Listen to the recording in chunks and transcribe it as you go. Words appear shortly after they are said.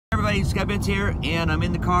everybody, Scott Bintz here, and I'm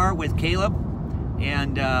in the car with Caleb,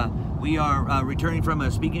 and we are returning from a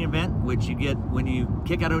speaking event, which you get when you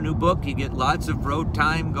kick out a new book. You get lots of road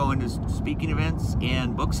time going to speaking events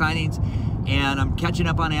and book signings, and I'm catching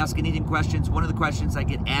up on Ask Anything questions. One of the questions I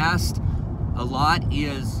get asked a lot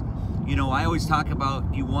is, you know, I always talk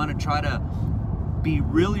about you want to try to be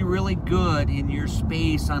really, really good in your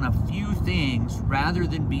space on a few things rather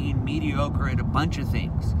than being mediocre at a bunch of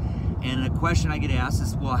things. And a question I get asked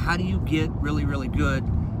is, well, how do you get really, really good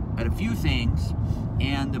at a few things?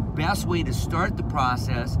 And the best way to start the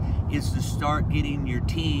process is to start getting your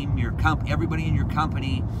team, everybody in your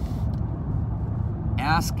company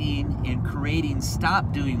asking and creating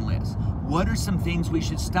stop doing lists. What are some things we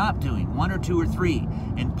should stop doing? 1 or 2 or 3,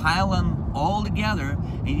 and pile them all together,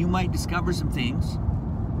 and you might discover some things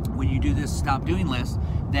when you do this stop doing list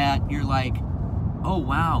that you're like, oh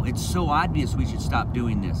wow, it's so obvious we should stop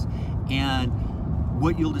doing this. And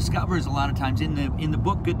what you'll discover is a lot of times in the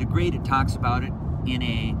book Good to Great, it talks about it in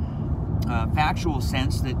a factual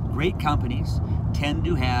sense that great companies tend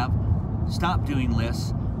to have stop doing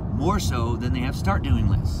lists more so than they have start doing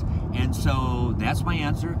lists. And so that's my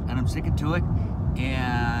answer, and I'm sticking to it.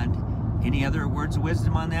 And any other words of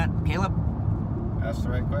wisdom on that, Caleb? Ask the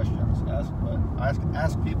right questions.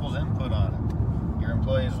 Ask people's input on it. Your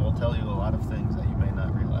employees will tell you a lot of things that you may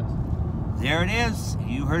not realize. There it is.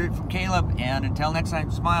 You heard it from Caleb, and until next time,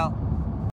 smile.